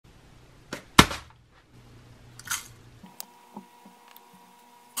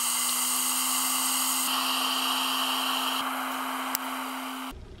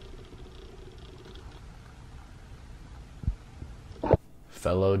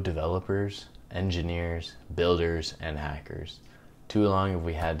Fellow developers, engineers, builders, and hackers, too long have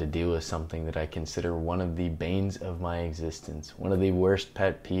we had to deal with something that I consider one of the banes of my existence, one of the worst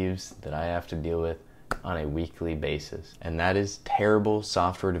pet peeves that I have to deal with on a weekly basis, and that is terrible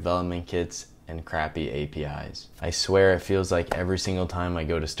software development kits and crappy APIs. I swear it feels like every single time I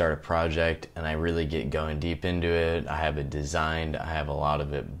go to start a project and I really get going deep into it, I have it designed, I have a lot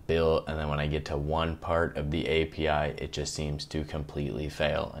of it built, and then when I get to one part of the API, it just seems to completely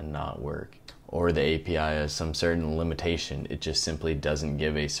fail and not work. Or the API has some certain limitation, it just simply doesn't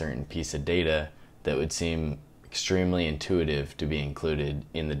give a certain piece of data that would seem extremely intuitive to be included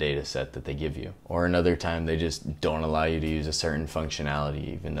in the data set that they give you. Or another time they just don't allow you to use a certain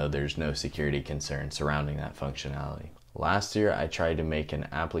functionality even though there's no security concern surrounding that functionality. Last year I tried to make an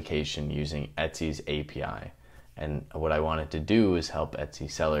application using Etsy's API, and what I wanted to do was help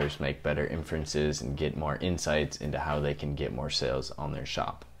Etsy sellers make better inferences and get more insights into how they can get more sales on their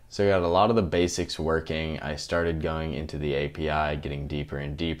shop. So I got a lot of the basics working. I started going into the API, getting deeper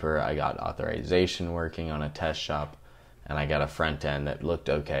and deeper. I got authorization working on a test shop, and I got a front end that looked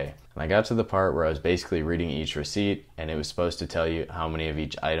okay. And I got to the part where I was basically reading each receipt, and it was supposed to tell you how many of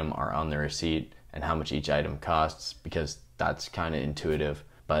each item are on the receipt and how much each item costs, because that's kind of intuitive.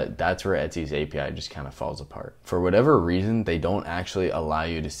 But that's where Etsy's API just kind of falls apart. For whatever reason, they don't actually allow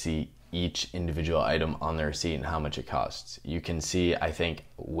you to see each individual item on the receipt and how much it costs. You can see, I think,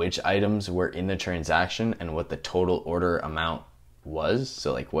 which items were in the transaction and what the total order amount was,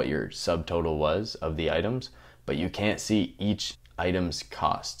 so like what your subtotal was of the items, but you can't see each item's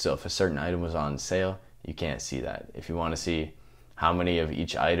cost. So if a certain item was on sale, you can't see that. If you want to see how many of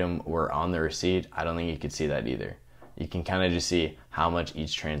each item were on the receipt, I don't think you could see that either. You can kind of just see how much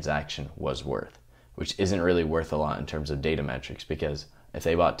each transaction was worth, which isn't really worth a lot in terms of data metrics, because if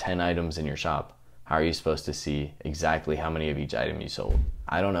they bought 10 items in your shop, how are you supposed to see exactly how many of each item you sold?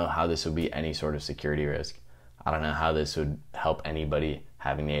 I don't know how this would be any sort of security risk. I don't know how this would help anybody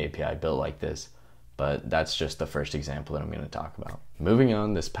having the API built like this, but that's just the first example that I'm going to talk about. Moving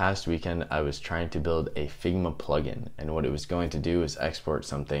on, this past weekend, I was trying to build a Figma plugin, and what it was going to do is export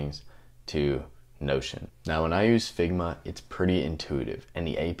some things to Notion. Now, when I use Figma, it's pretty intuitive, and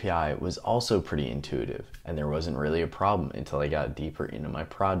the API was also pretty intuitive, and there wasn't really a problem until I got deeper into my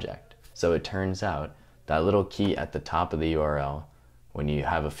project. So it turns out that little key at the top of the URL when you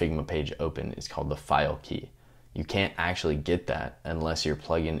have a Figma page open is called the file key. You can't actually get that unless your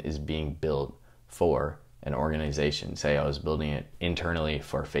plugin is being built for an organization. Say I was building it internally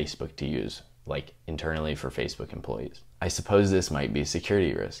for Facebook to use, like internally for Facebook employees. I suppose this might be a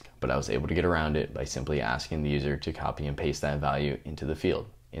security risk, but I was able to get around it by simply asking the user to copy and paste that value into the field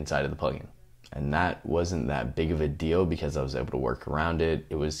inside of the plugin. And that wasn't that big of a deal because I was able to work around it.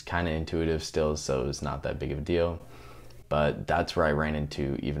 It was kind of intuitive still, so it was not that big of a deal. But that's where I ran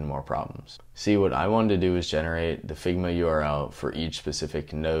into even more problems. See, what I wanted to do was generate the Figma URL for each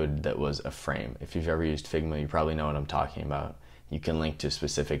specific node that was a frame. If you've ever used Figma, you probably know what I'm talking about. You can link to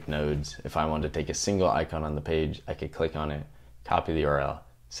specific nodes. If I wanted to take a single icon on the page, I could click on it, copy the URL,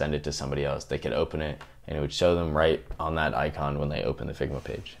 send it to somebody else. They could open it, and it would show them right on that icon when they open the Figma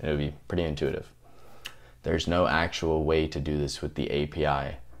page. And it would be pretty intuitive. There's no actual way to do this with the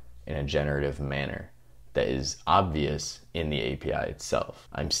API in a generative manner that is obvious in the API itself.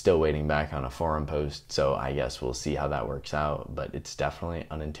 I'm still waiting back on a forum post, so I guess we'll see how that works out, but it's definitely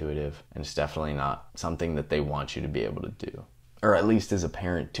unintuitive, and it's definitely not something that they want you to be able to do. Or at least as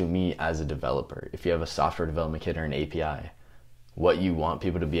apparent to me as a developer. If you have a software development kit or an API, what you want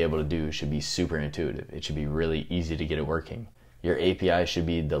people to be able to do should be super intuitive. It should be really easy to get it working. Your API should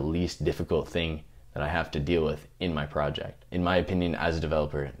be the least difficult thing that I have to deal with in my project. In my opinion, as a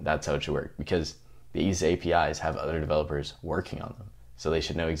developer, that's how it should work, because these APIs have other developers working on them. So they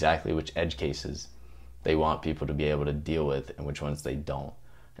should know exactly which edge cases they want people to be able to deal with and which ones they don't.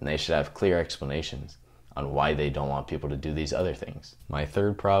 And they should have clear explanations on why they don't want people to do these other things. My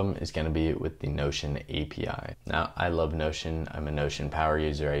third problem is going to be with the Notion API. Now, I love Notion. I'm a Notion power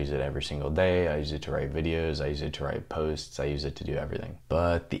user. I use it every single day. I use it to write videos. I use it to write posts. I use it to do everything.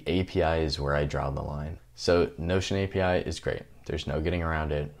 But the API is where I draw the line. So Notion API is great. There's no getting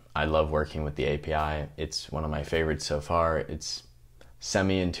around it. I love working with the API. It's one of my favorites so far. It's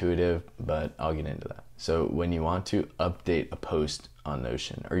semi-intuitive, but I'll get into that. So when you want to update a post on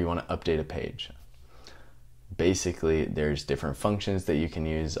Notion, or you want to update a page, basically there's different functions that you can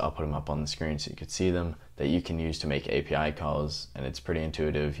use. I'll put them up on the screen so you can see them, that you can use to make API calls, and it's pretty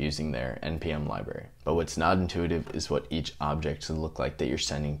intuitive using their NPM library. But what's not intuitive is what each object should look like that you're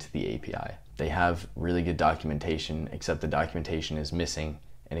sending to the API. They have really good documentation, except the documentation is missing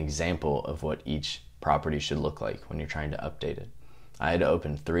an example of what each property should look like when you're trying to update it. I had to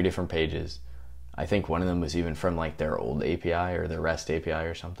open 3 different pages. I think one of them was even from like their old API or their REST API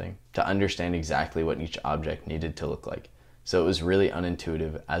or something, to understand exactly what each object needed to look like. So it was really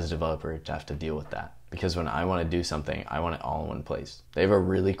unintuitive as a developer to have to deal with that. Because when I want to do something, I want it all in one place. They have a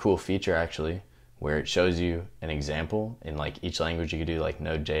really cool feature actually, where it shows you an example in like each language. You could do like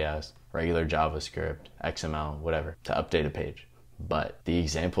Node.js, regular JavaScript, XML, whatever, to update a page. But the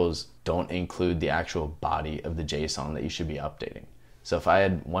examples don't include the actual body of the JSON that you should be updating. So if I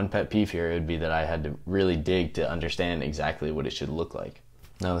had one pet peeve here, it would be that I had to really dig to understand exactly what it should look like.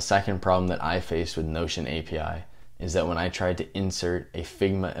 Now, the second problem that I faced with Notion API is that when I tried to insert a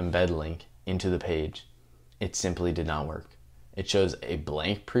Figma embed link into the page, it simply did not work. It shows a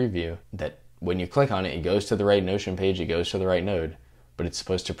blank preview that when you click on it, it goes to the right Notion page, it goes to the right node, but it's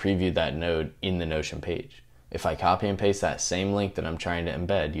supposed to preview that node in the Notion page. If I copy and paste that same link that I'm trying to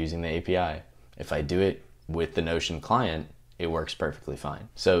embed using the API, if I do it with the Notion client, it works perfectly fine.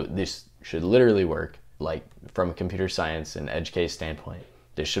 So this should literally work, like from a computer science and edge case standpoint,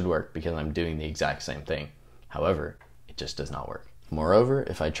 this should work because I'm doing the exact same thing. However, it just does not work. Moreover,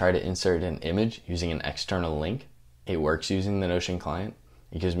 if I try to insert an image using an external link, it works using the Notion client.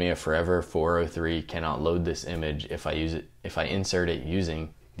 It gives me a forever 403 cannot load this image if I insert it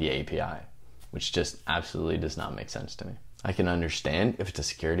using the API, which just absolutely does not make sense to me. I can understand if it's a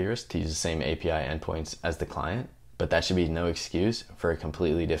security risk to use the same API endpoints as the client, but that should be no excuse for a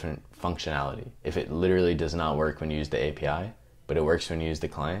completely different functionality. If it literally does not work when you use the API, but it works when you use the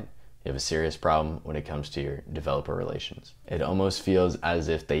client, you have a serious problem when it comes to your developer relations. It almost feels as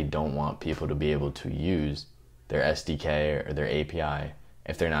if they don't want people to be able to use their SDK or their API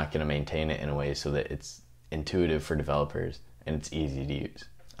if they're not going to maintain it in a way so that it's intuitive for developers and it's easy to use.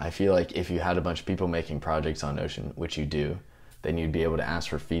 I feel like if you had a bunch of people making projects on Notion, which you do, then you'd be able to ask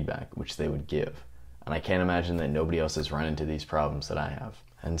for feedback, which they would give. And I can't imagine that nobody else has run into these problems that I have.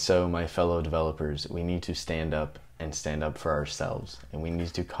 And so, my fellow developers, we need to stand up and stand up for ourselves. And we need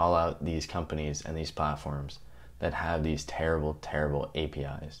to call out these companies and these platforms that have these terrible, terrible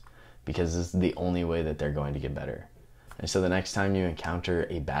APIs, because this is the only way that they're going to get better. And so the next time you encounter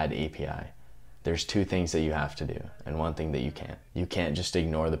a bad API, there's 2 things that you have to do and 1 thing that you can't. You can't just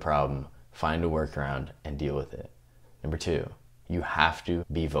ignore the problem, find a workaround, and deal with it. Number 2, you have to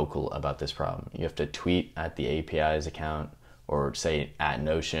be vocal about this problem. You have to tweet at the API's account, or say at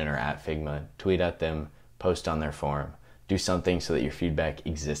Notion or at Figma, tweet at them, post on their forum, do something so that your feedback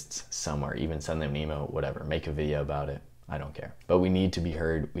exists somewhere, even send them an email, whatever, make a video about it, I don't care. But we need to be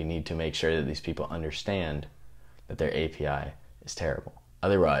heard, we need to make sure that these people understand that their API is terrible.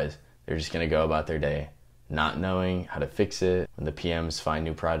 Otherwise, they're just gonna go about their day not knowing how to fix it. When the PMs find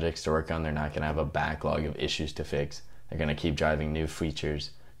new projects to work on, they're not gonna have a backlog of issues to fix. They're going to keep driving new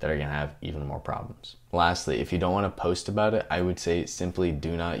features that are going to have even more problems. Lastly, if you don't want to post about it, I would say simply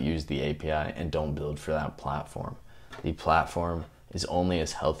do not use the API and don't build for that platform. The platform is only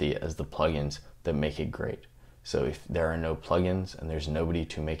as healthy as the plugins that make it great. So if there are no plugins and there's nobody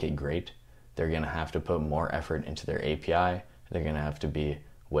to make it great, they're going to have to put more effort into their API. They're going to have to be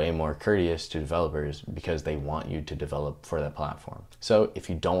way more courteous to developers because they want you to develop for that platform. So if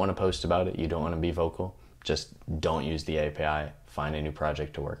you don't want to post about it, you don't want to be vocal, just don't use the API, find a new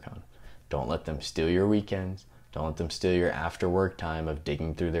project to work on. Don't let them steal your weekends. Don't let them steal your after work time of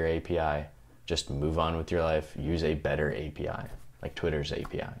digging through their API. Just move on with your life. Use a better API, like Twitter's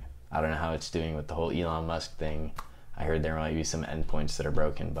API. I don't know how it's doing with the whole Elon Musk thing. I heard there might be some endpoints that are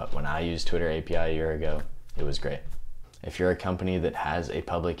broken, but when I used Twitter API a year ago, it was great. If you're a company that has a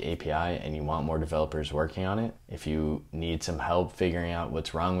public API and you want more developers working on it, if you need some help figuring out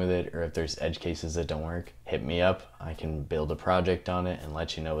what's wrong with it, or if there's edge cases that don't work, hit me up. I can build a project on it and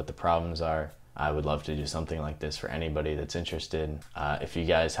let you know what the problems are. I would love to do something like this for anybody that's interested. If you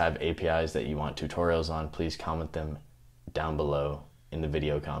guys have APIs that you want tutorials on, please comment them down below in the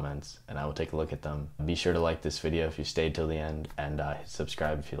video comments and I will take a look at them. Be sure to like this video if you stayed till the end, and hit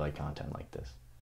subscribe if you like content like this.